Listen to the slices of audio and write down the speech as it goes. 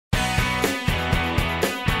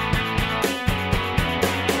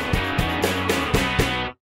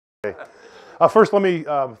First, let me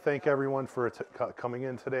thank everyone for coming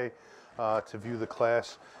in today to view the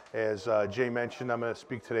class. As Jay mentioned, I'm going to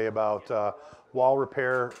speak today about wall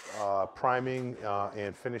repair, priming,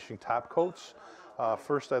 and finishing top coats.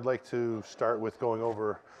 First, I'd like to start with going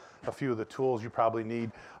over a few of the tools you probably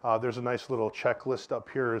need. There's a nice little checklist up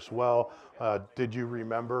here as well. Did you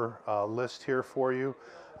remember list here for you?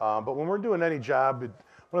 But when we're doing any job,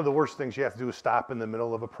 one of the worst things you have to do is stop in the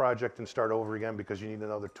middle of a project and start over again because you need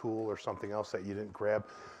another tool or something else that you didn't grab.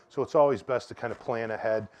 So it's always best to kind of plan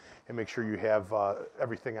ahead and make sure you have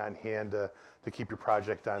everything on hand to keep your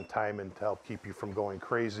project on time and to help keep you from going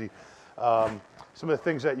crazy. Some of the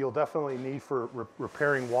things that you'll definitely need for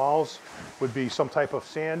repairing walls would be some type of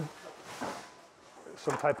sanding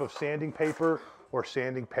paper or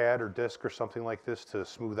sanding pad or disc or something like this to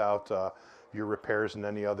smooth out your repairs and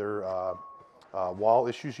any other wall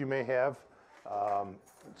issues you may have.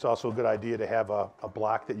 It's also a good idea to have a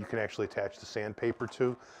block that you can actually attach the sandpaper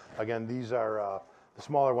to. Again, these are the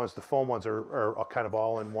smaller ones. The foam ones are kind of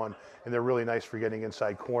all in one, and they're really nice for getting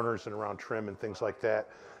inside corners and around trim and things like that.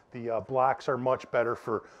 The blocks are much better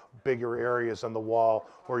for bigger areas on the wall,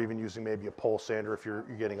 or even using maybe a pole sander if you're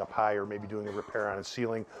getting up high, or maybe doing a repair on a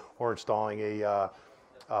ceiling or installing a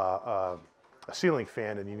ceiling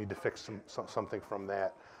fan and you need to fix something from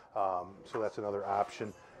that. So that's another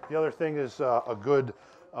option. The other thing is a good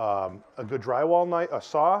drywall knife, a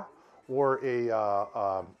saw, or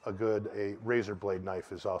a razor blade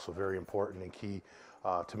knife is also very important and key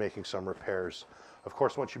to making some repairs. Of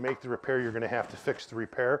course, once you make the repair, you're going to have to fix the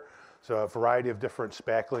repair. So a variety of different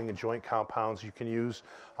spackling and joint compounds you can use.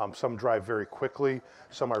 Some dry very quickly.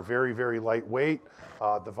 Some are very, very lightweight.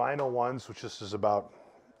 The vinyl ones, which this is about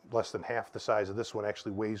less than half the size of this one,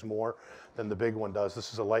 actually weighs more than the big one does.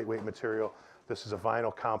 This is a lightweight material. This is a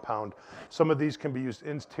vinyl compound. Some of these can be used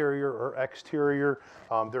interior or exterior.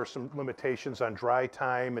 There are some limitations on dry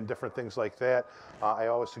time and different things like that. I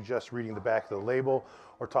always suggest reading the back of the label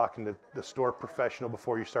or talking to the store professional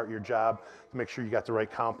before you start your job to make sure you got the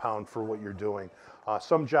right compound for what you're doing.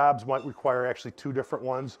 Some jobs might require actually two different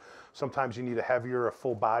ones. Sometimes you need a heavier, a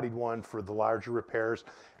full-bodied one for the larger repairs,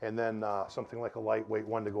 and then something like a lightweight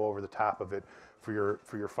one to go over the top of it for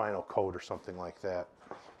your final coat or something like that.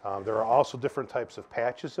 There are also different types of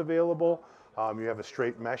patches available. You have a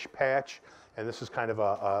straight mesh patch, and this is kind of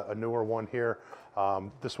a newer one here.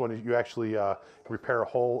 This one, you actually repair a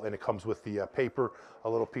hole, and it comes with the paper, a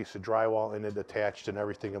little piece of drywall in it attached and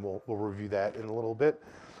everything, and we'll review that in a little bit.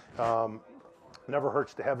 Never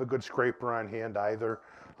hurts to have a good scraper on hand either.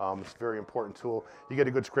 It's a very important tool. You get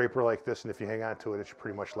a good scraper like this, and if you hang on to it, it should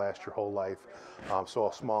pretty much last your whole life. So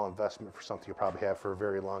a small investment for something you'll probably have for a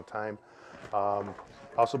very long time.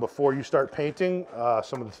 Also, before you start painting,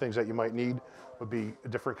 some of the things that you might need would be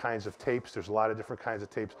different kinds of tapes. There's a lot of different kinds of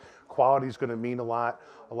tapes. Quality is going to mean a lot.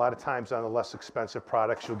 A lot of times on the less expensive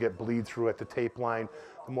products, you'll get bleed through at the tape line.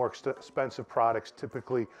 The more expensive products,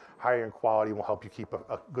 typically higher in quality, will help you keep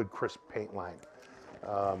a good crisp paint line.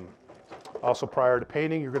 Also, prior to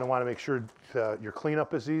painting, you're going to want to make sure your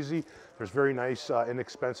cleanup is easy. There's very nice,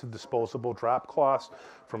 inexpensive disposable drop cloths,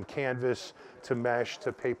 from canvas to mesh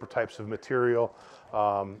to paper types of material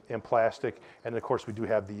and plastic. And of course, we do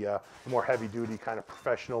have the more heavy-duty kind of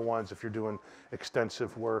professional ones if you're doing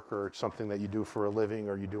extensive work or it's something that you do for a living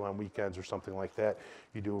or you do on weekends or something like that.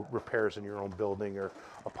 You do repairs in your own building or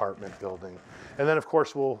apartment building. And then, of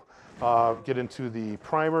course, we'll get into the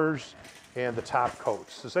primers and the top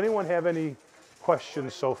coats. Does anyone have any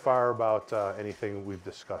questions so far about anything we've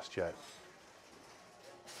discussed yet?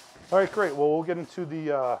 All right, great. Well, we'll get into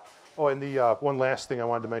the, one last thing I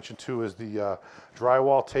wanted to mention too is the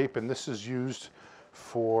drywall tape, and this is used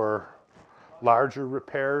for larger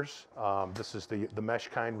repairs. This is the mesh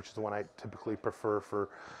kind, which is the one I typically prefer for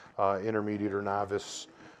intermediate or novice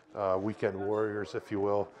weekend warriors, if you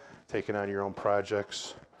will, taking on your own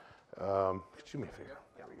projects. Could you do me a favor?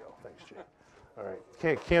 There we go. Thanks, Jay. All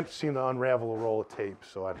right. Can't seem to unravel a roll of tape,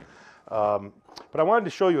 so but I wanted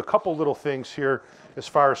to show you a couple little things here as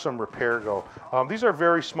far as some repair go. These are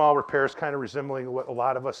very small repairs, kind of resembling what a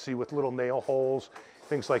lot of us see with little nail holes,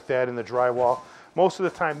 things like that in the drywall. Most of the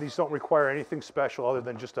time, these don't require anything special other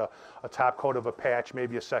than just a top coat of a patch,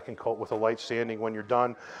 maybe a second coat with a light sanding when you're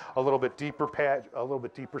done. A little bit deeper patch, a little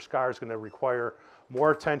bit deeper scar is going to require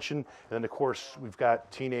more attention. And then, of course, we've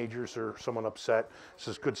got teenagers or someone upset. This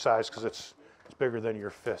is good size because it's bigger than your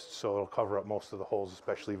fist, so it'll cover up most of the holes,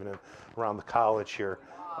 especially even around the college here.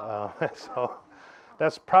 So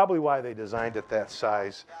that's probably why they designed it that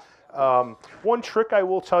size. One trick I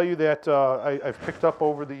will tell you that I've picked up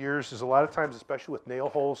over the years is a lot of times, especially with nail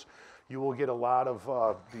holes, you will get a lot of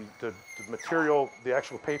the material, the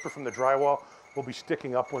actual paper from the drywall will be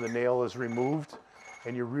sticking up when the nail is removed.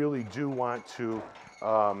 And you really do want to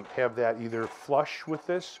have that either flush with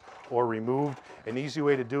this or removed. An easy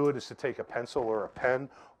way to do it is to take a pencil or a pen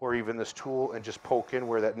or even this tool and just poke in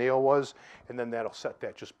where that nail was, and then that'll set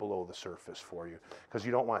that just below the surface for you, because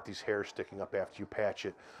you don't want these hairs sticking up after you patch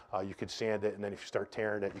it. You could sand it, and then if you start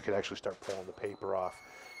tearing it, you could actually start pulling the paper off,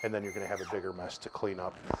 and then you're going to have a bigger mess to clean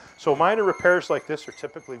up. So minor repairs like this are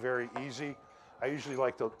typically very easy. I usually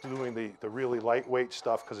like doing the really lightweight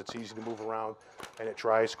stuff because it's easy to move around and it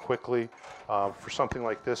dries quickly. For something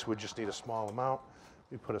like this, we just need a small amount.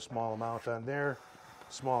 We put a small amount on there,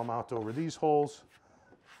 small amount over these holes,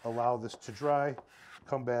 allow this to dry,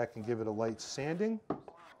 come back and give it a light sanding,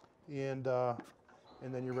 and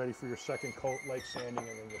then you're ready for your second coat, light sanding, and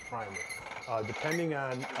then your primer. Depending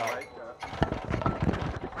on, I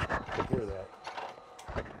can hear that.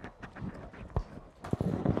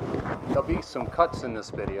 There'll be some cuts in this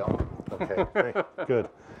video. Okay, good.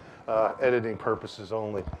 Editing purposes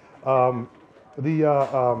only. Let's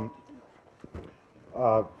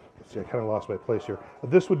see, I kind of lost my place here.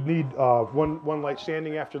 This would need one light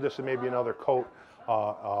sanding after this, and maybe another coat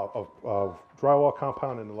of drywall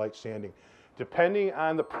compound and the light sanding. Depending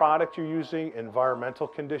on the product you're using, environmental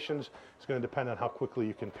conditions, it's going to depend on how quickly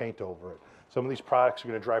you can paint over it. Some of these products are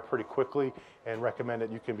going to dry pretty quickly and recommend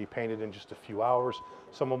that you can be painted in just a few hours.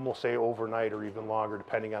 Some of them will say overnight or even longer,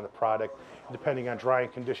 depending on the product, depending on drying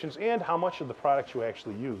conditions and how much of the product you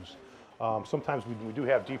actually use. Sometimes we do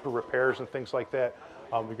have deeper repairs and things like that.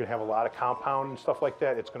 We're going to have a lot of compound and stuff like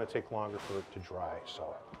that. It's going to take longer for it to dry.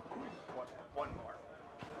 So,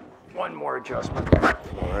 One more adjustment.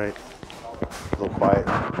 all right, a little quiet.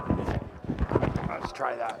 Let's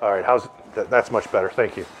try that. All right, that's much better.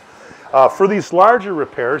 Thank you. For these larger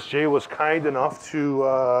repairs, Jay was kind enough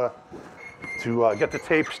to get the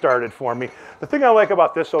tape started for me. The thing I like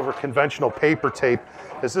about this over conventional paper tape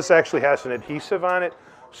is this actually has an adhesive on it,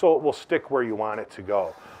 so it will stick where you want it to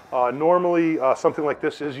go. Normally, something like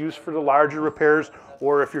this is used for the larger repairs,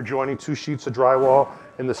 or if you're joining two sheets of drywall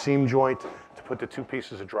in the seam joint to put the two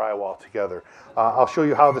pieces of drywall together. I'll show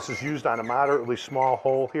you how this is used on a moderately small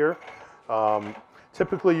hole here.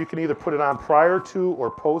 Typically, you can either put it on prior to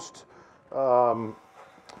or post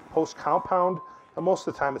compound. And most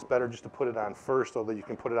of the time, it's better just to put it on first, although you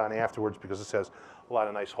can put it on afterwards because this has a lot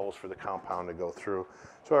of nice holes for the compound to go through.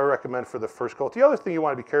 So I recommend for the first coat. The other thing you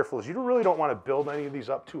want to be careful is you really don't want to build any of these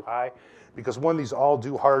up too high, because one, these all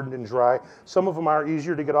do harden and dry. Some of them are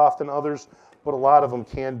easier to get off than others, but a lot of them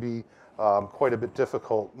can be quite a bit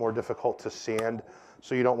difficult, more difficult to sand.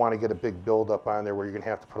 So you don't want to get a big buildup on there where you're going to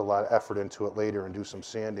have to put a lot of effort into it later and do some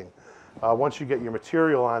sanding. Once you get your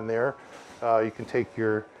material on there, you can take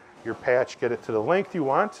your patch, get it to the length you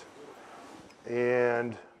want,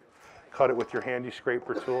 and cut it with your handy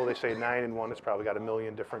scraper tool. They say 9-in-1, it's probably got a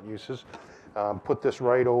million different uses. Put this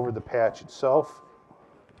right over the patch itself.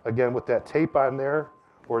 Again, with that tape on there,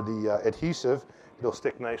 or the adhesive, it'll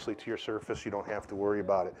stick nicely to your surface. You don't have to worry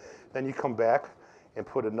about it. Then you come back and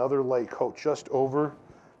put another light coat just over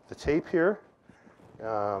the tape here.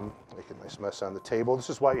 Make a nice mess on the table. This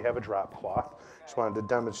is why you have a drop cloth. Just wanted to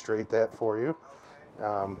demonstrate that for you.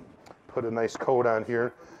 Put a nice coat on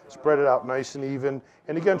here. Spread it out nice and even.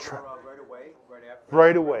 And again,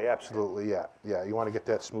 right away, absolutely, yeah. Yeah, you want to get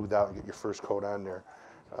that smoothed out and get your first coat on there.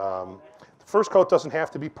 The first coat doesn't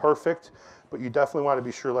have to be perfect, but you definitely want to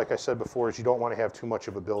be sure, like I said before, is you don't want to have too much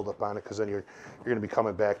of a buildup on it, because then you're going to be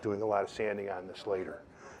coming back doing a lot of sanding on this later.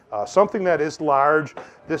 Something that is large,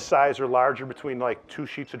 this size or larger, between like 2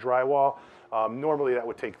 sheets of drywall, normally that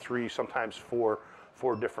would take 3, sometimes 4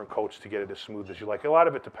 different coats to get it as smooth as you like. A lot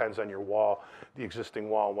of it depends on your wall, the existing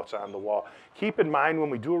wall, and what's on the wall. Keep in mind when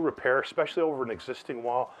we do a repair, especially over an existing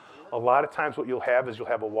wall, a lot of times what you'll have is you'll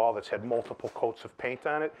have a wall that's had multiple coats of paint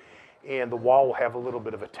on it, and the wall will have a little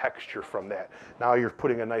bit of a texture from that. Now you're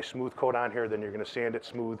putting a nice smooth coat on here, then you're going to sand it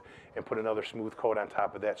smooth and put another smooth coat on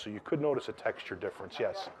top of that, so you could notice a texture difference,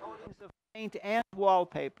 yes. Of paint and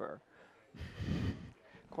wallpaper.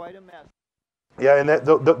 Quite a mess. Yeah, and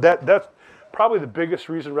that's probably the biggest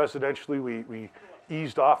reason residentially we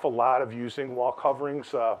eased off a lot of using wall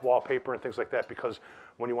coverings, wallpaper and things like that, because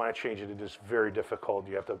when you want to change it, it is very difficult.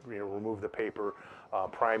 You have to remove the paper,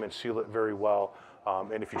 prime and seal it very well.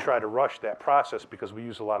 And if you try to rush that process, because we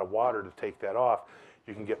use a lot of water to take that off,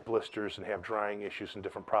 you can get blisters and have drying issues and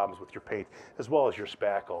different problems with your paint, as well as your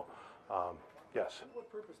spackle. Yes?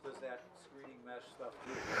 What purpose does that screening mesh stuff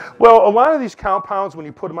too. Well, a lot of these compounds, when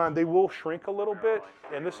you put them on, they will shrink a little bit,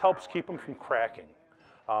 and this helps keep them from cracking.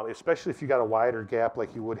 Especially if you got a wider gap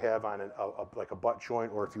like you would have on like a butt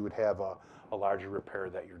joint, or if you would have a larger repair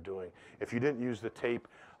that you're doing. If you didn't use the tape,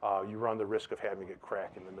 you run the risk of having it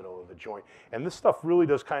crack in the middle of the joint. And this stuff really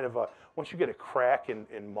does kind of, once you get a crack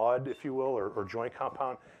in mud, if you will, or joint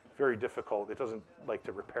compound, very difficult. It doesn't like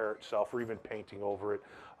to repair itself, or even painting over it.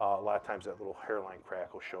 A lot of times that little hairline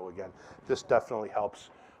crack will show again. This definitely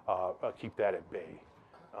helps keep that at bay.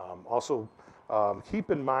 Also,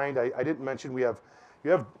 keep in mind, I didn't mention you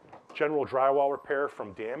have general drywall repair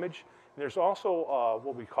from damage. And there's also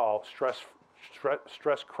what we call stress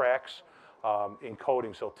cracks in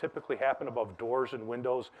coatings. They'll typically happen above doors and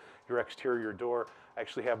windows, your exterior door. I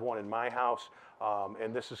actually have one in my house,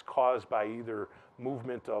 and this is caused by either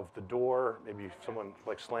movement of the door, maybe someone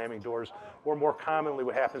like slamming doors, or more commonly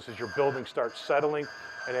what happens is your building starts settling,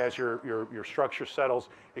 and as your structure settles,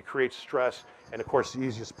 it creates stress. And of course, the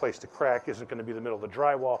easiest place to crack isn't going to be the middle of the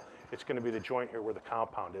drywall, it's going to be the joint here where the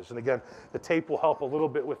compound is. And again, the tape will help a little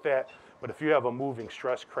bit with that, but if you have a moving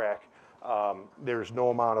stress crack, there's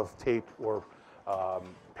no amount of tape or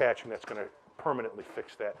patching that's going to permanently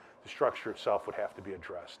fix that. The structure itself would have to be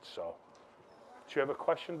addressed. So, do you have a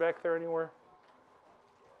question back there anywhere?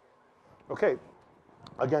 Okay.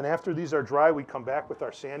 Again, after these are dry, we come back with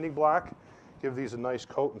our sanding block, give these a nice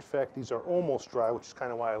coat. In fact, these are almost dry, which is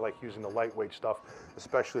kind of why I like using the lightweight stuff,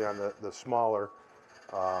 especially on the smaller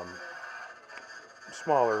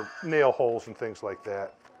nail holes and things like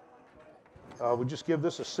that. We just give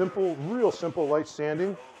this a simple, real simple light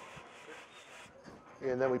sanding.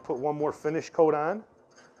 And then we put one more finish coat on.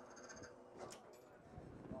 That's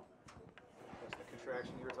the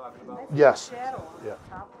contraction you were talking about? Yes. Yeah.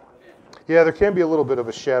 Yeah, there can be a little bit of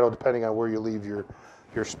a shadow depending on where you leave your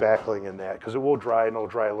spackling in that, because it will dry, and it'll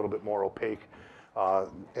dry a little bit more opaque.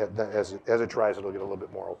 As it dries, it'll get a little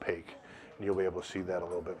bit more opaque, and you'll be able to see that a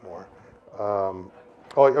little bit more.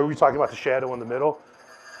 Are we talking about the shadow in the middle?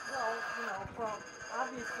 Well, from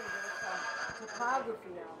obviously there's some topography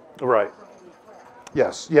down there. Right.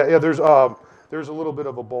 Yes. Yeah. There's a little bit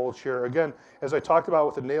of a bulge here. Again, as I talked about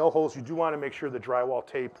with the nail holes, you do want to make sure the drywall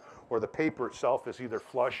tape or the paper itself is either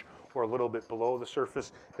flush or a little bit below the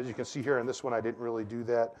surface. As you can see here in this one, I didn't really do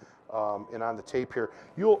that. And on the tape here,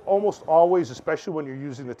 you'll almost always, especially when you're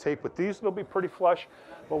using the tape with these, they'll be pretty flush.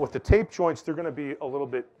 But with the tape joints, they're going to be a little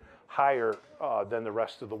bit higher than the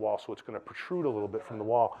rest of the wall, so it's going to protrude a little bit from the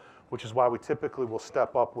wall, which is why we typically will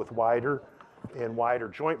step up with wider and wider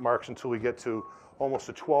joint marks until we get to almost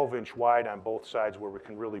a 12-inch wide on both sides, where we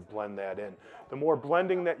can really blend that in. The more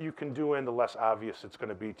blending that you can do in, the less obvious it's going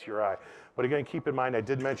to be to your eye. But again, keep in mind, I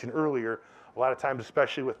did mention earlier, a lot of times,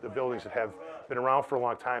 especially with the buildings that have been around for a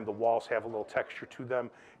long time, the walls have a little texture to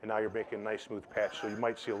them, and now you're making a nice smooth patch, so you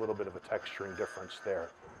might see a little bit of a texturing difference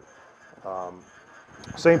there.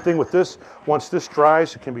 Same thing with this. Once this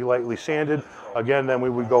dries, it can be lightly sanded. Again, then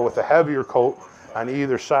we would go with a heavier coat on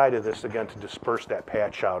either side of this, again, to disperse that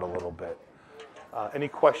patch out a little bit. Any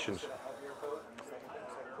questions?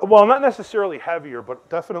 Well, not necessarily heavier, but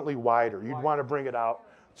definitely wider. You'd want to bring it out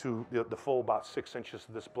to the full about 6 inches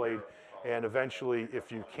of this blade, and eventually,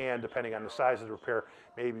 if you can, depending on the size of the repair,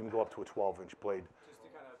 maybe even go up to a 12-inch blade. Just to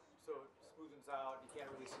kind of, so it smoothens out, you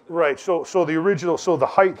can't really see the... Right, so the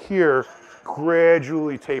height here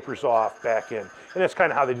gradually tapers off back in. And that's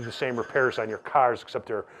kind of how they do the same repairs on your cars, except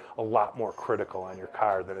they're a lot more critical on your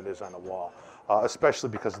car than it is on a wall, especially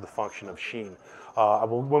because of the function of sheen.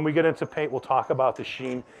 When we get into paint, we'll talk about the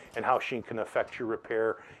sheen and how sheen can affect your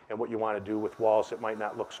repair and what you want to do with walls that might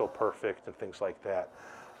not look so perfect and things like that.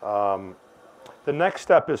 The next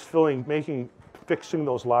step is fixing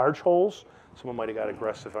those large holes. Someone might have got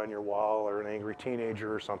aggressive on your wall, or an angry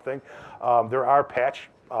teenager or something. There are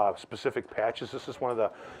specific patches. This is one of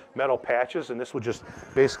the metal patches, and this will just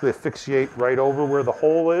basically asphyxiate right over where the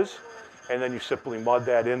hole is, and then you simply mud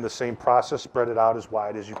that in. The same process, spread it out as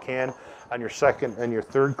wide as you can on your second and your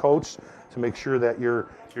third coats to make sure that you're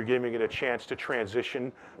giving it a chance to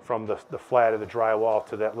transition from the flat of the drywall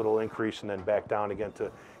to that little increase and then back down again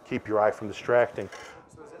to keep your eye from distracting.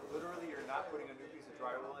 So is it literally you're not putting a new piece of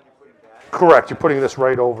drywall in, you're putting that? Correct. You're putting this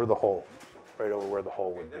right over the hole, right over where the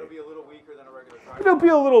hole would be. That'll be a little weaker than a regular drywall? It'll be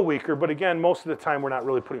a little weaker, but again, most of the time we're not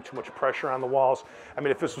really putting too much pressure on the walls. I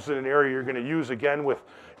mean, if this was in an area you're going to use again you're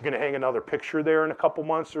going to hang another picture there in a couple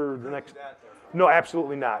months or the next... No,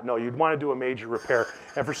 absolutely not. No, you'd want to do a major repair.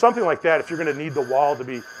 And for something like that, if you're going to need the wall to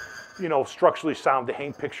be, structurally sound to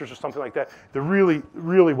hang pictures or something like that,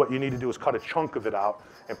 really what you need to do is cut a chunk of it out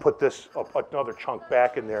and put another chunk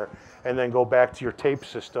back in there, and then go back to your tape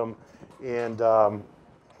system and,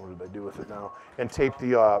 What did I do with it now? And tape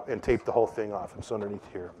the whole thing off. It's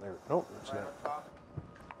underneath here. There. Nope, it's not.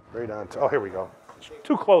 Right on. Oh, here we go. It's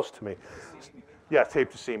too close to me. Yeah,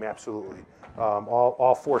 tape the seam. Absolutely.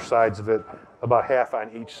 All four sides of it, about half on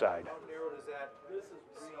each side. How narrow does that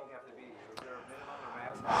seam have to be? Is there a minimum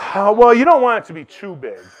or maximum? Well, you don't want it to be too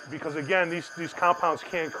big because again, these compounds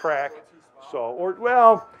can crack.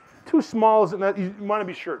 So, too small isn't that. You want to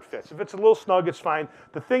be sure it fits. If it's a little snug, it's fine.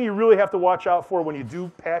 The thing you really have to watch out for when you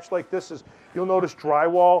do patch like this is you'll notice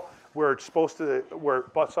drywall where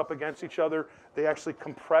it butts up against each other. They actually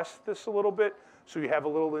compress this a little bit, so you have a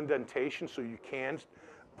little indentation, so you can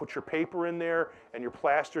put your paper in there and your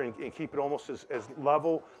plaster and keep it almost as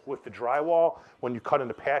level with the drywall. When you cut in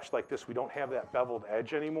a patch like this, we don't have that beveled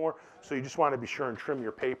edge anymore. So you just want to be sure and trim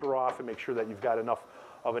your paper off and make sure that you've got enough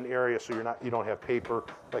of an area so you don't have paper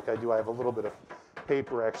like I do. I have a little bit of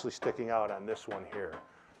paper actually sticking out on this one here.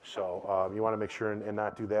 So you want to make sure and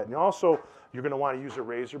not do that. And also, you're going to want to use a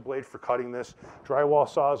razor blade for cutting this. Drywall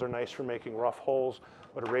saws are nice for making rough holes,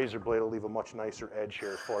 but a razor blade will leave a much nicer edge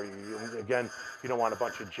here for you. And again, you don't want a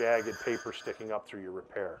bunch of jagged paper sticking up through your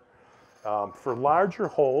repair. For larger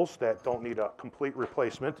holes that don't need a complete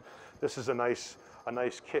replacement, this is a nice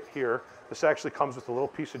kit here. This actually comes with a little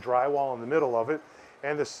piece of drywall in the middle of it,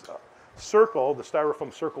 and this circle, the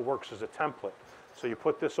styrofoam circle, works as a template. So you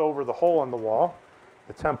put this over the hole on the wall,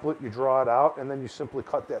 the template, you draw it out, and then you simply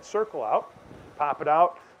cut that circle out, pop it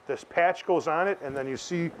out. This patch goes on it, and then you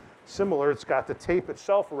see similar, it's got the tape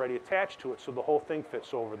itself already attached to it, so the whole thing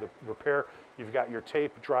fits over the repair. You've got your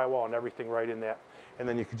tape, drywall, and everything right in that, and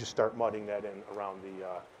then you can just start mudding that in around the hole.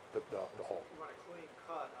 You want a clean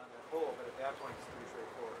cut on that hole, but at that point it's pretty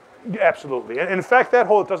straightforward. Yeah, absolutely, and in fact, that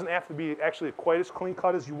hole, it doesn't have to be actually quite as clean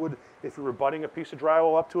cut as you would if you were butting a piece of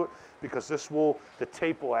drywall up to it, because the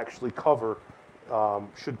tape will actually cover,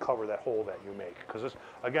 should cover that hole that you make. Because this,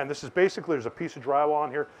 again, this is basically, there's a piece of drywall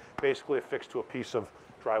in here, basically affixed to a piece of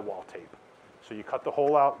drywall tape. So you cut the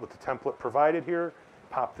hole out with the template provided here,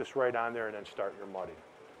 pop this right on there, and then start your mudding.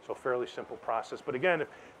 So fairly simple process. But again, if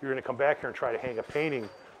you're going to come back here and try to hang a painting,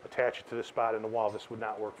 attach it to the spot in the wall, this would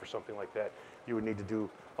not work for something like that. You would need to do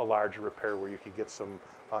a larger repair where you could get some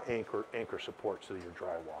anchor supports to your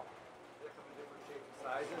drywall.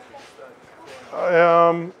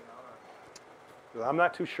 I'm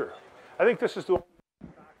not too sure. I think this is the.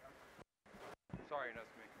 Sorry, that's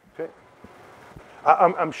me. Okay.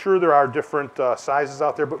 I'm sure there are different sizes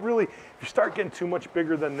out there, but really, if you start getting too much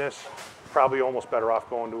bigger than this, probably almost better off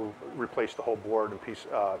going to replace the whole board and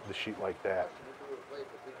the sheet like that.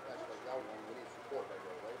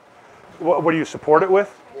 What do you support it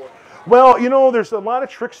with? Well, you know, there's a lot of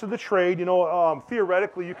tricks to the trade. You know,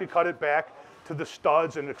 theoretically, you could cut it back to the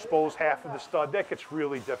studs and expose half of the stud. That gets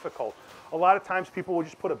really difficult. A lot of times people will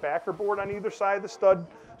just put a backer board on either side of the stud,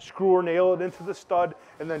 screw or nail it into the stud,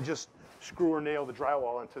 and then just screw or nail the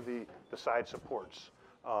drywall into the side supports.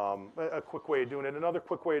 A quick way of doing it. Another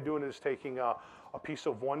quick way of doing it is taking a piece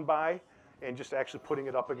of 1x and just actually putting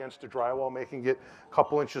it up against the drywall, making it a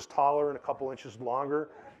couple inches taller and a couple inches longer,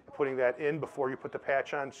 putting that in before you put the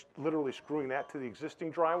patch on, literally screwing that to the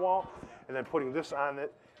existing drywall, and then putting this on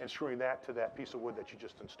it and screwing that to that piece of wood that you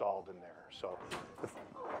just installed in there. So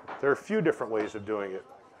there are a few different ways of doing it.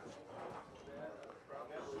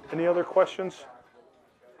 Any other questions?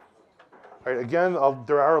 All right, again,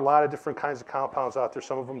 there are a lot of different kinds of compounds out there.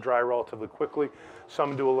 Some of them dry relatively quickly.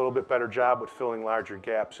 Some do a little bit better job with filling larger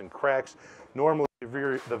gaps and cracks. Normally,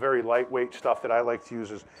 the very lightweight stuff that I like to use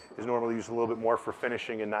is normally used a little bit more for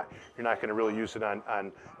finishing, and you're not going to really use it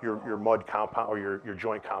on your mud compound or your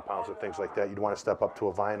joint compounds and things like that. You'd want to step up to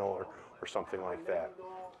a vinyl or something like that.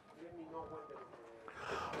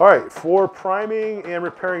 All right, for priming and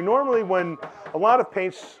repairing, normally when a lot of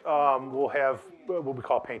paints will have what we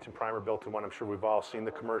call paint and primer built in one. I'm sure we've all seen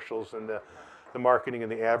the commercials and the marketing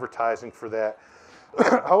and the advertising for that.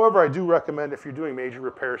 However, I do recommend if you're doing major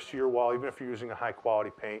repairs to your wall, even if you're using a high quality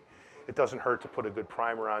paint, it doesn't hurt to put a good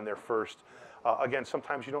primer on there first. Again,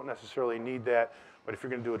 sometimes you don't necessarily need that, but if you're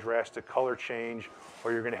going to do a drastic color change,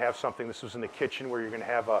 or you're going to have something, this was in the kitchen, where you're going to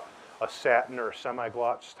have a satin or a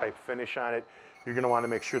semi-gloss type finish on it, you're going to want to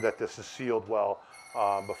make sure that this is sealed well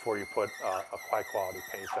before you put a high quality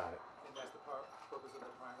paint on it.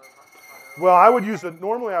 Well, I would use it,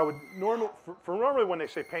 normally when they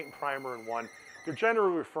say paint and primer in one, they're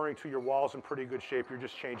generally referring to your walls in pretty good shape. You're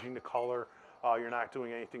just changing the color. You're not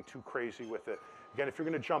doing anything too crazy with it. Again, if you're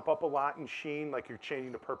going to jump up a lot in sheen, like you're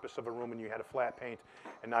changing the purpose of a room and you had a flat paint,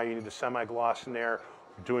 and now you need a semi-gloss in there,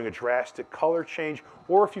 doing a drastic color change,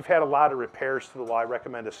 or if you've had a lot of repairs to the wall, I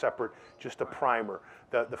recommend a separate, just a primer.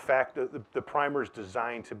 The fact that the primer is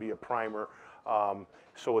designed to be a primer.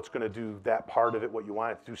 So it's going to do that part of it, what you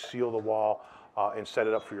want it to do, seal the wall and set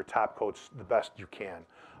it up for your top coats the best you can.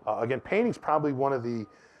 Again, painting is probably one of the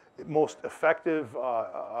most effective,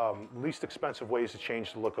 least expensive ways to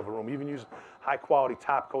change the look of a room. Even use high quality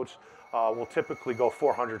top coats will typically go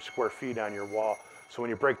 400 square feet on your wall. So when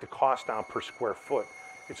you break the cost down per square foot,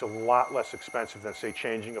 it's a lot less expensive than, say,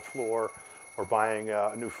 changing a floor or buying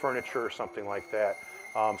new furniture or something like that.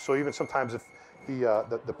 So even sometimes if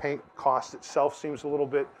the paint cost itself seems a little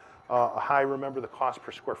bit high, remember the cost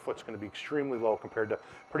per square foot is going to be extremely low compared to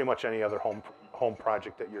pretty much any other home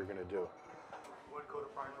project that you're going to do. One coat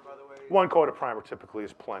of primer, by the way. One coat of primer typically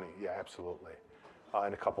is plenty. Yeah, absolutely.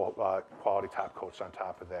 And a couple quality top coats on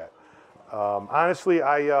top of that. Honestly,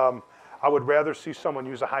 I would rather see someone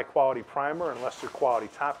use a high quality primer and lesser quality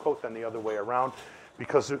top coat than the other way around,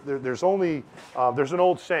 because there's only, there's an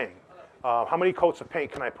old saying, how many coats of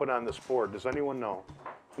paint can I put on this board? Does anyone know?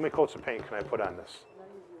 How many coats of paint can I put on this?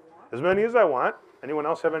 As many as I want. Anyone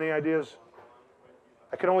else have any ideas?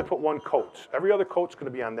 I can only put one coat. Every other coat's going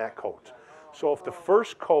to be on that coat. So if the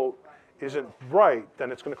first coat isn't right,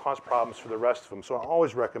 then it's going to cause problems for the rest of them. So I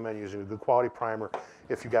always recommend using a good quality primer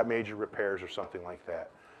if you've got major repairs or something like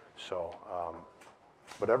that. So,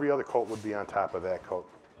 but every other coat would be on top of that coat.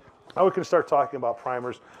 Now we can start talking about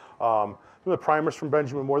primers. The primers from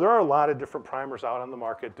Benjamin Moore. There are a lot of different primers out on the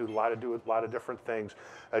market, do a lot of different things.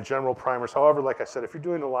 General primers. However, like I said, if you're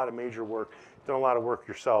doing a lot of major work, doing a lot of work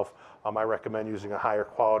yourself, I recommend using a higher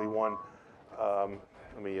quality one.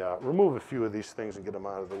 Let me remove a few of these things and get them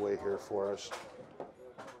out of the way here for us.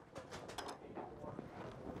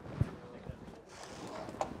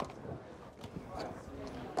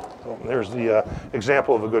 So there's the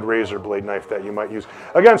example of a good razor blade knife that you might use.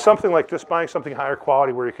 Again, something like this, buying something higher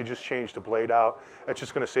quality where you could just change the blade out, it's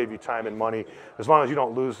just going to save you time and money. As long as you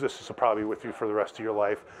don't lose this, this will probably be with you for the rest of your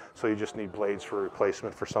life. So you just need blades for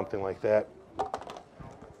replacement for something like that.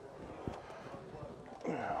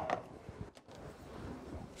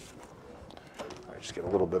 I just get a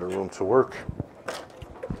little bit of room to work.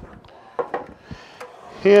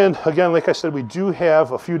 And again, like I said, we do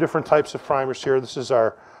have a few different types of primers here. This is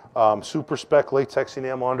our super spec latex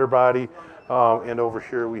enamel underbody, and over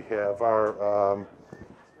here we have our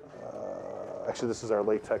actually this is our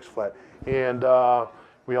latex flat, and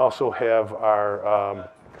we also have our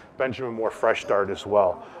Benjamin Moore Fresh Start as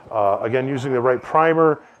well. Again, using the right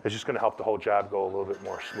primer is just going to help the whole job go a little bit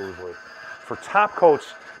more smoothly. For top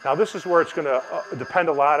coats, now this is where it's going to depend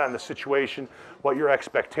a lot on the situation, what your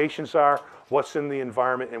expectations are, what's in the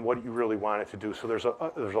environment, and what you really want it to do. So there's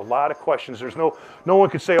a lot of questions. There's no one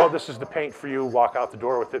could say, oh, this is the paint for you, walk out the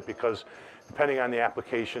door with it, because depending on the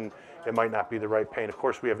application, it might not be the right paint. Of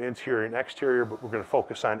course, we have interior and exterior, but we're going to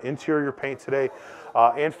focus on interior paint today,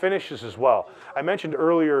 and finishes as well. I mentioned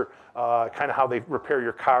earlier kind of how they repair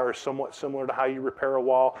your car is somewhat similar to how you repair a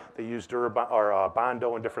wall. They use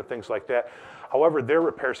Bondo and different things like that. However, their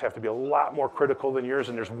repairs have to be a lot more critical than yours,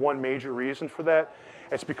 and there's one major reason for that.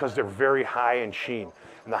 It's because they're very high in sheen.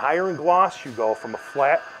 And the higher in gloss you go, from a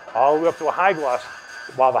flat all the way up to a high gloss,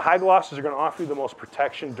 while the high glosses are going to offer you the most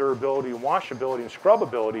protection, durability, and washability and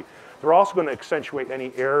scrubability, they're also going to accentuate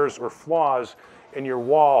any errors or flaws in your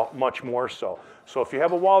wall much more so. So if you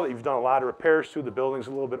have a wall that you've done a lot of repairs to, the building's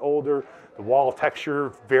a little bit older, the wall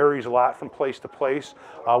texture varies a lot from place to place,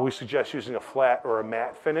 we suggest using a flat or a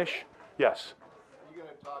matte finish. Yes? Are you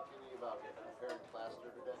going to talk to me about repairing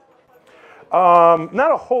plaster today?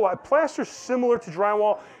 Not a whole lot. Plaster's similar to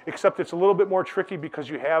drywall, except it's a little bit more tricky because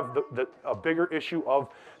you have a bigger issue of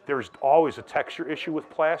there's always a texture issue with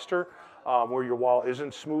plaster where your wall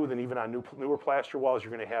isn't smooth, and even on newer plaster walls,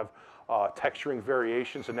 you're going to have texturing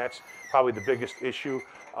variations, and that's probably the biggest issue.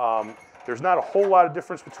 There's not a whole lot of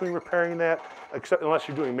difference between repairing that, except unless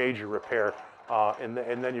you're doing major repair, and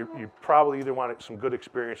then you probably either want some good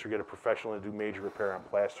experience or get a professional to do major repair on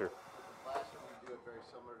plaster. Plaster, we do it very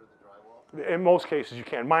similar to the drywall. In most cases, you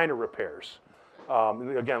can. Minor repairs.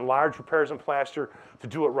 Again, large repairs in plaster, to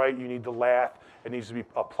do it right, you need the lath. It needs to be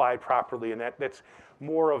applied properly, and that's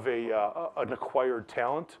more of an acquired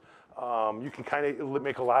talent. You can kind of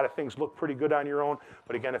make a lot of things look pretty good on your own,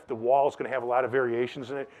 but again, if the wall's going to have a lot of variations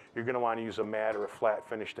in it, you're going to want to use a matte or a flat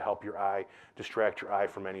finish to help your eye, distract your eye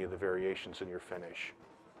from any of the variations in your finish.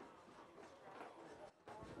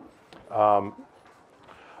 Of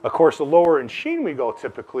course, the lower in sheen we go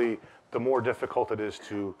typically, the more difficult it is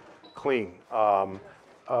to clean.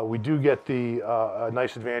 We do get a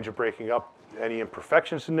nice advantage of breaking up any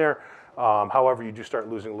imperfections in there. However, you do start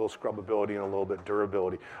losing a little scrubbability and a little bit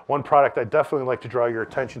durability. One product I definitely like to draw your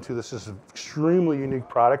attention to, this is an extremely unique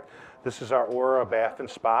product. This is our Aura Bath and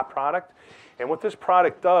Spa product. And what this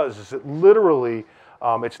product does is it literally,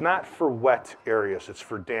 it's not for wet areas, it's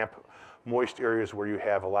for damp, moist areas where you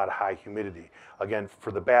have a lot of high humidity. Again,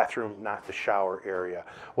 for the bathroom, not the shower area.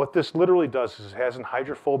 What this literally does is it has an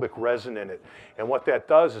hydrophobic resin in it. And what that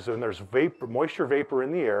does is when there's vapor, moisture vapor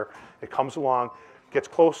in the air, it comes along, gets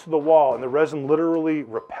close to the wall, and the resin literally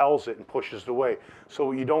repels it and pushes it away. So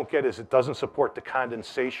what you don't get is it doesn't support the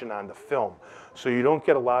condensation on the film. So you don't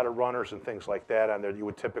get a lot of runners and things like that on there that you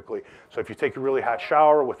would typically. So if you take a really hot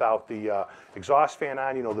shower without the exhaust fan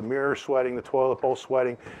on, you know, the mirror sweating, the toilet bowl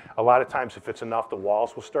sweating, a lot of times if it's enough, the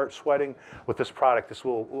walls will start sweating. With this product, this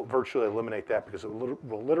will virtually eliminate that because it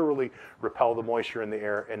will literally repel the moisture in the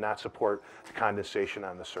air and not support the condensation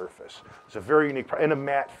on the surface. It's a very unique product, and a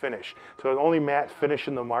matte finish. So the only matte finish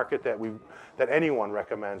in the market that anyone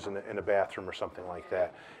recommends in a bathroom or something like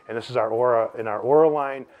that. And this is our Aura, in our Aura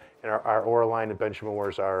line. And our Aura line at Benjamin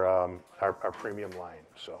Moore's our premium line.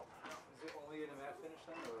 So. Is it only in a matte finish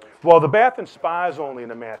then? Well, the Bath and Spa is only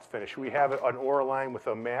in a matte finish. We have an Aura line with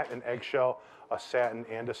a matte, an eggshell, a satin,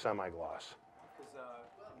 and a semi-gloss. Because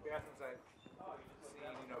in bathrooms I've seen,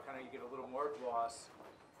 you know, kind of you get a little more gloss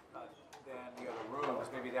than the other rooms.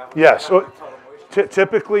 Maybe that would Yes. kind of repel the moisture.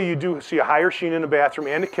 Typically, you do see a higher sheen in the bathroom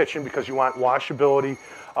and the kitchen because you want washability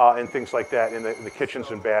and things like that in the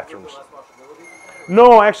kitchens and bathrooms. Less washability?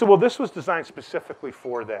 No, actually, well, this was designed specifically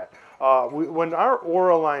for that. When our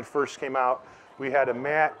Aura line first came out, we had a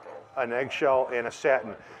matte, an eggshell, and a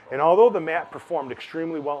satin. And although the matte performed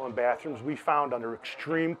extremely well in bathrooms, we found under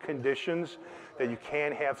extreme conditions that you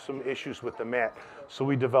can have some issues with the matte. So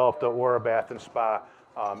we developed the Aura Bath and Spa,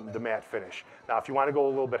 the matte finish. Now, if you want to go a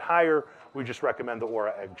little bit higher, we just recommend the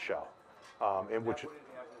Aura eggshell, which. Wouldn't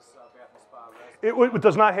have this bath and spa resin? It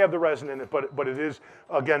does not have the resin in it, but it is,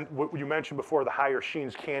 again, what you mentioned before, the higher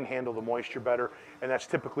sheens can handle the moisture better, and that's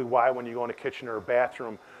typically why when you go in a kitchen or a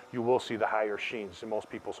bathroom, you will see the higher sheens in most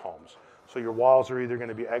people's homes. So your walls are either going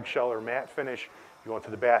to be eggshell or matte finish. You go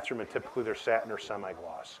into the bathroom, and typically they're satin or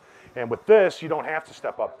semi-gloss. And with this, you don't have to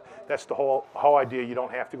step up. That's the whole idea. You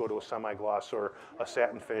don't have to go to a semi-gloss or a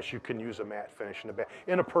satin finish. You can use a matte finish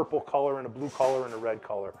in a purple color, in a blue color, and a red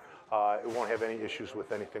color. It won't have any issues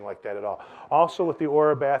with anything like that at all. Also with the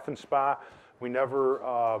Aura Bath and Spa, we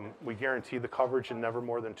guarantee the coverage in never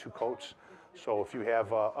more than 2 coats. So if you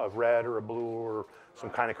have a red or a blue or some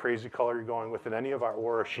kind of crazy color you're going with in any of our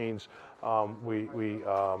Aura sheens,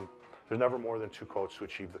 there's never more than 2 coats to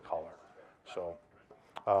achieve the color. So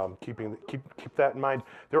keep that in mind.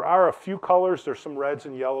 There are a few colors. There's some reds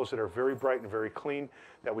and yellows that are very bright and very clean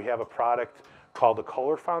that we have a product called the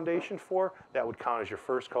Color Foundation for. That would count as your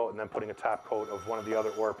first coat, and then putting a top coat of one of the other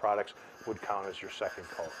Aura products would count as your second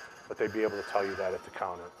coat. But they'd be able to tell you that at the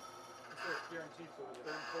counter. Guaranteed, so the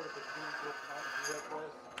third coat, if it's being built out and do that for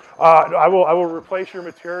us? I will replace your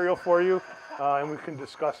material for you, and we can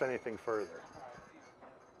discuss anything further.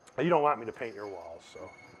 You don't want me to paint your walls, so.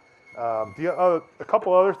 A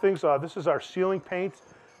couple other things. This is our ceiling paint.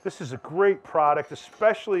 This is a great product,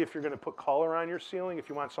 especially if you're going to put color on your ceiling. If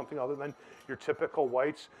you want something other than your typical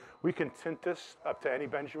whites, we can tint this up to any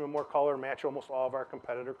Benjamin Moore color, match almost all of our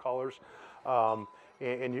competitor colors.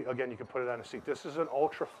 Again, you can put it on a seat. This is an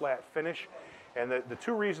ultra flat finish, and the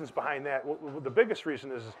 2 reasons behind that. The biggest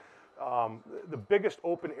reason is the biggest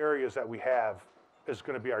open areas that we have is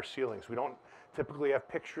going to be our ceilings. We don't typically have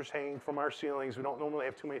pictures hanging from our ceilings. We don't normally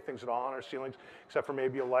have too many things at all on our ceilings, except for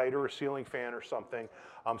maybe a light or a ceiling fan or something.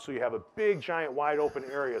 So you have a big, giant, wide open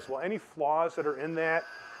areas. Well, any flaws that are in that,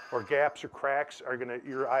 or gaps or cracks,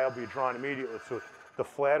 your eye will be drawn immediately. So the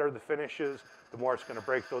flatter the finish is, the more it's going to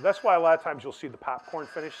break. Though that's why a lot of times you'll see the popcorn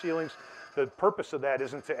finish ceilings. The purpose of that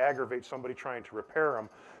isn't to aggravate somebody trying to repair them.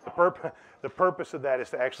 The purpose of that is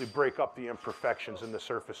to actually break up the imperfections in the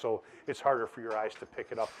surface, so it's harder for your eyes to pick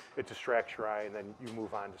it up. It distracts your eye, and then you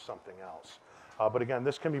move on to something else. But again,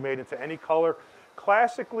 this can be made into any color.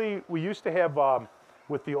 Classically, we used to have,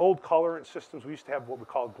 with the old colorant systems, we used to have what we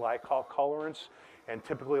call glycol colorants. And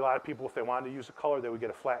typically, a lot of people, if they wanted to use a color, they would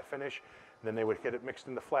get a flat finish, and then they would get it mixed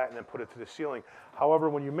in the flat and then put it to the ceiling. However,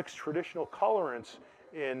 when you mix traditional colorants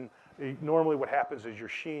in, normally what happens is your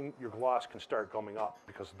sheen, your gloss can start going up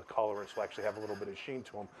because of the colorants will actually have a little bit of sheen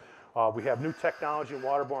to them. We have new technology in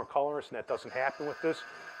waterborne colorants, and that doesn't happen with this.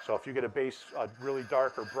 So if you get a base, really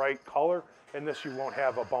dark or bright color in this, you won't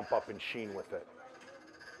have a bump up in sheen with it.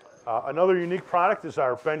 Another unique product is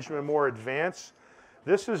our Benjamin Moore Advance.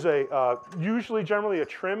 This is usually generally a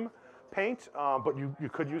trim paint, but you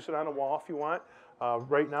could use it on a wall if you want.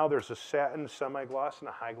 Right now there's a satin semi-gloss and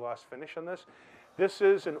a high gloss finish on this. This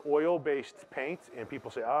is an oil-based paint, and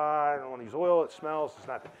people say, I don't want to use oil, it smells, it's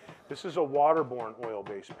not. This is a waterborne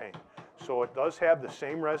oil-based paint. So it does have the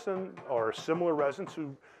same resin or a similar resin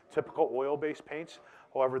to typical oil-based paints.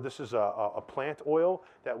 However, this is a plant oil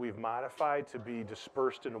that we've modified to be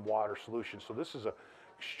dispersed in a water solution. So this is a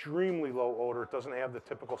extremely low odor. It doesn't have the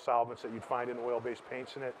typical solvents that you'd find in oil-based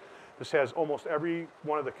paints in it. This has almost every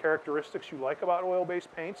one of the characteristics you like about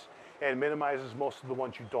oil-based paints and minimizes most of the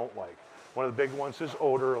ones you don't like. One of the big ones is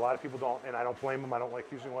odor. A lot of people don't, and I don't blame them. I don't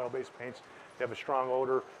like using oil-based paints. They have a strong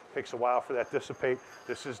odor. Takes a while for that to dissipate.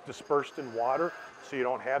 This is dispersed in water, so you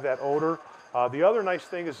don't have that odor. The other nice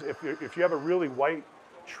thing is if you have a really white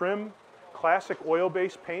trim, classic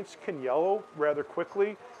oil-based paints can yellow rather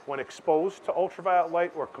quickly when exposed to ultraviolet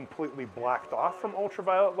light or completely blocked off from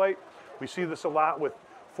ultraviolet light. We see this a lot with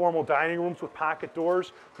formal dining rooms with pocket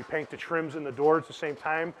doors. We paint the trims and the doors at the same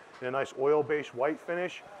time in a nice oil-based white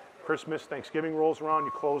finish. Christmas, Thanksgiving rolls around,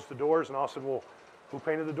 you close the doors, and all of a sudden, well, who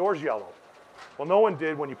painted the doors yellow? Well, no one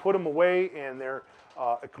did. When you put them away and they're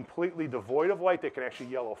completely devoid of light, they can actually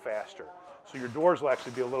yellow faster. So your doors will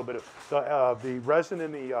actually be a little bit of, the resin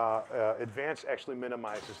in the Advance actually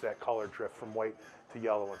minimizes that color drift from white to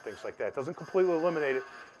yellow and things like that. It doesn't completely eliminate it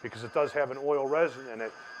because it does have an oil resin in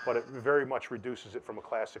it, but it very much reduces it from a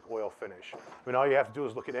classic oil finish. I mean, all you have to do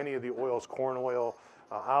is look at any of the oils, corn oil,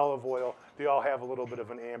 olive oil, they all have a little bit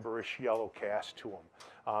of an amberish yellow cast to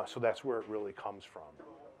them. So that's where it really comes from.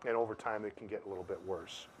 And over time, it can get a little bit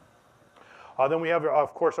worse. Then we have,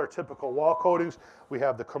 of course, our typical wall coatings. We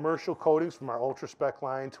have the commercial coatings from our Ultra Spec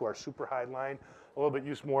line to our Super High line. A little bit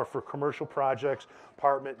used more for commercial projects,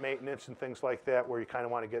 apartment maintenance and things like that, where you kind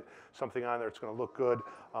of want to get something on there that's going to look good,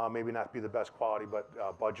 maybe not be the best quality,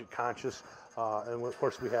 but budget conscious. And of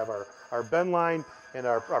course, we have our Ben line and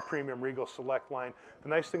our premium Regal Select line. The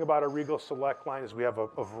nice thing about our Regal Select line is we have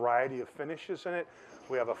a variety of finishes in it.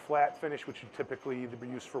 We have a flat finish, which would typically either be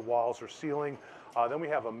used for walls or ceiling. Then we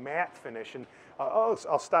have a matte finish, and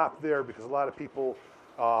I'll stop there because a lot of people,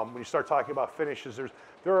 when you start talking about finishes,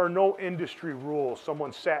 there are no industry rules.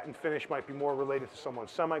 Someone's satin finish might be more related to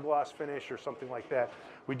someone's semi-gloss finish or something like that.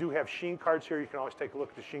 We do have sheen cards here. You can always take a look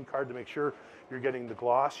at the sheen card to make sure you're getting the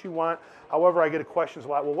gloss you want. However, I get questions a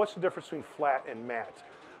lot, well, what's the difference between flat and matte?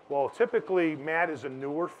 Well, typically matte is a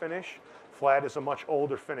newer finish. Flat is a much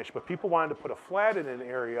older finish, but people wanted to put a flat in an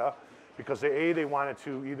area because they wanted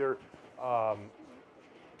to either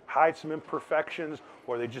hide some imperfections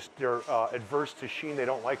or they're adverse to sheen. They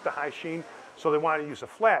don't like the high sheen, so they wanted to use a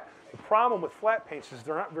flat. The problem with flat paints is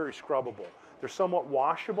they're not very scrubbable. They're somewhat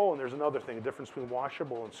washable, and there's another thing, a difference between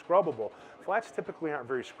washable and scrubbable. Flats typically aren't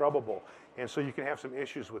very scrubbable, and so you can have some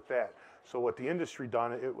issues with that. So what the industry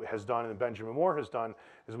has done, and Benjamin Moore has done,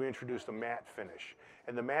 is we introduced a matte finish.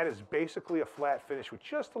 And the matte is basically a flat finish with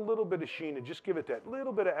just a little bit of sheen to just give it that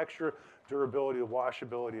little bit of extra durability,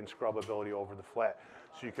 washability, and scrubbability over the flat.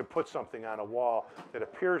 So you can put something on a wall that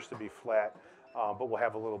appears to be flat, but will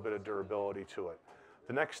have a little bit of durability to it.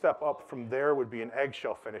 The next step up from there would be an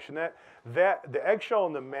eggshell finish. And the eggshell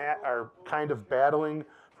and the matte are kind of battling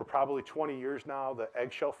for probably 20 years now. The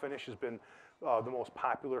eggshell finish has been the most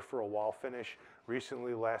popular for a wall finish.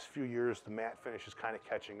 Recently, the last few years, the matte finish is kind of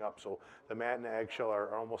catching up. So the matte and the eggshell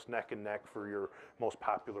are almost neck and neck for your most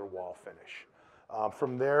popular wall finish.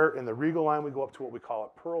 From there, in the Regal line, we go up to what we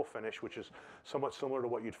call a pearl finish, which is somewhat similar to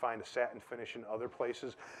what you'd find a satin finish in other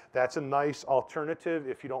places. That's a nice alternative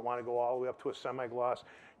if you don't want to go all the way up to a semi-gloss.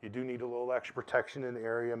 You do need a little extra protection in the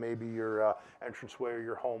area, maybe your entranceway or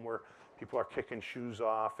your home where people are kicking shoes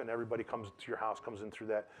off and everybody comes to your house, comes in through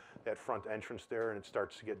that front entrance there, and it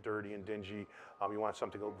starts to get dirty and dingy. You want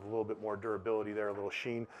something with a little bit more durability there, a little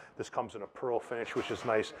sheen. This comes in a pearl finish, which is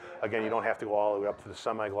nice. Again, you don't have to go all the way up to the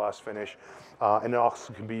semi-gloss finish. And it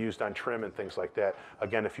also can be used on trim and things like that.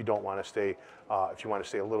 Again, if you don't want to stay, if you want to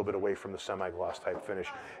stay a little bit away from the semi-gloss type finish.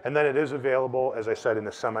 And then it is available, as I said, in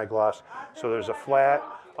the semi-gloss. So there's a flat,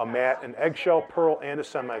 a matte, an eggshell, pearl, and a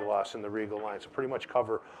semi-gloss in the Regal line. So pretty much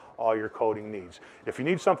cover all your coating needs. If you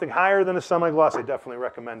need something higher than a semi-gloss, I definitely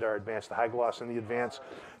recommend our Advance. The high gloss in the Advance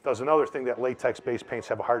does another thing that latex-based paints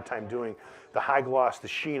have a hard time doing. The high gloss, the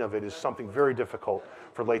sheen of it, is something very difficult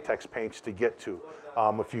for latex paints to get to.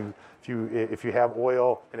 If you have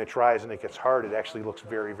oil and it dries and it gets hard, it actually looks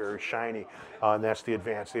very, very shiny, and that's the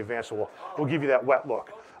Advance. The Advance will give you that wet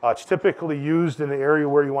look. It's typically used in an area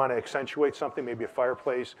where you want to accentuate something, maybe a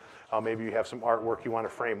fireplace, maybe you have some artwork you want to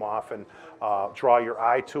frame off and draw your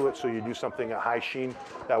eye to it, so you do something, a high sheen,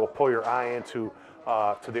 that will pull your eye into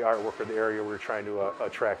to the artwork or the area where you're trying to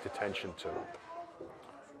attract attention to.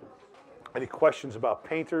 Any questions about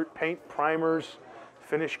paint primers,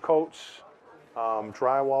 finish coats,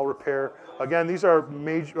 drywall repair? Again, these are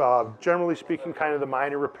major, generally speaking, kind of the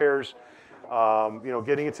minor repairs. You know,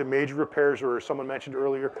 getting into major repairs, or someone mentioned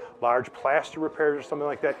earlier, large plaster repairs or something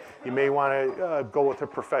like that, you may want to go with a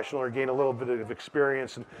professional or gain a little bit of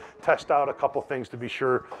experience and test out a couple things to be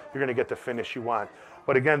sure you're going to get the finish you want.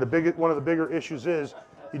 But again, one of the bigger issues is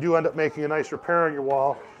you do end up making a nice repair on your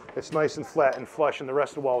wall. It's nice and flat and flush, and the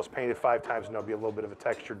rest of the wall was painted 5 times, and there'll be a little bit of a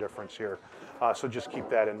texture difference here. So just keep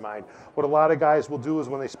that in mind. What a lot of guys will do is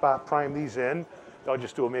when they spot prime these in, they'll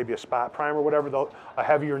just do maybe a spot prime or whatever, a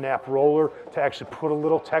heavier nap roller to actually put a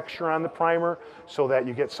little texture on the primer so that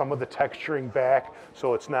you get some of the texturing back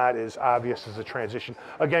so it's not as obvious as a transition.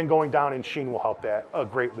 Again, going down in sheen will help that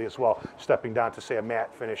greatly as well. Stepping down to, say, a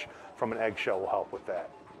matte finish from an eggshell will help with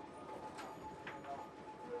that.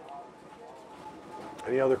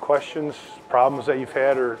 Any other questions, problems that you've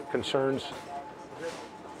had, or concerns?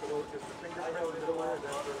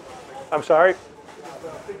 I'm sorry?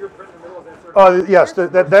 Oh, yes,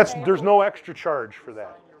 there's no extra charge for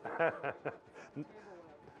that.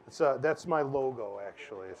 That's my logo,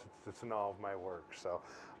 actually. It's in all of my work. So,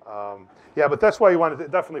 yeah, but that's why you want to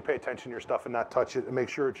definitely pay attention to your stuff and not touch it, and make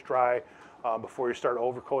sure it's dry before you start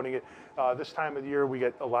overcoating it. This time of the year, we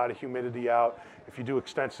get a lot of humidity out. If you do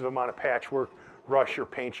extensive amount of patchwork, rush or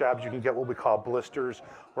paint jobs, you can get what we call blisters,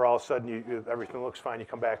 where all of a sudden everything looks fine. You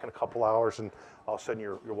come back in a couple hours, and all of a sudden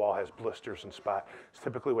your wall has blisters and spot. It's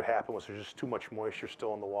typically what happens was there's just too much moisture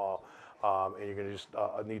still in the wall, and you're going to just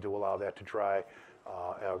need to allow that to dry,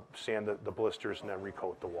 sand the blisters, and then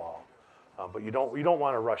recoat the wall. But you don't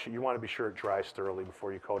want to rush it. You want to be sure it dries thoroughly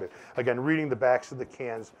before you coat it. Again, reading the backs of the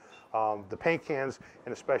cans, the paint cans,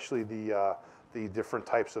 and especially the different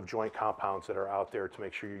types of joint compounds that are out there to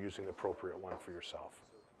make sure you're using the appropriate one for yourself.